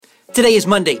Today is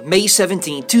Monday, May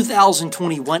 17,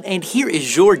 2021, and here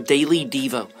is your Daily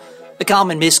Devo. A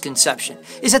common misconception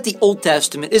is that the Old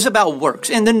Testament is about works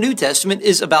and the New Testament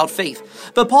is about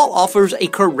faith. But Paul offers a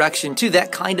correction to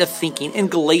that kind of thinking in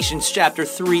Galatians chapter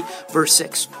 3, verse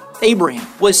 6. Abraham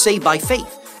was saved by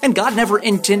faith, and God never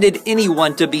intended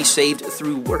anyone to be saved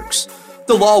through works.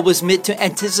 The law was meant to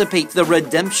anticipate the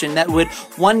redemption that would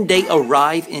one day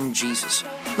arrive in Jesus.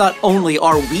 Not only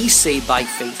are we saved by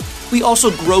faith, we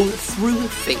also grow through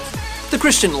faith. The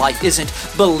Christian life isn't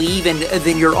believe and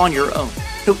then you're on your own.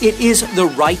 No, it is the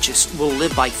righteous will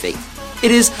live by faith.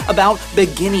 It is about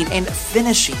beginning and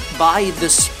finishing by the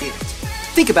Spirit.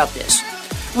 Think about this.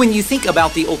 When you think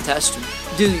about the Old Testament,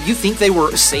 do you think they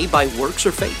were saved by works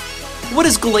or faith? What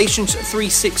does Galatians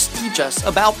 3:6 teach us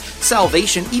about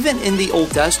salvation even in the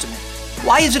Old Testament?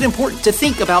 Why is it important to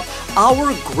think about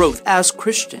our growth as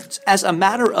Christians as a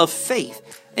matter of faith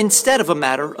instead of a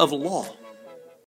matter of law?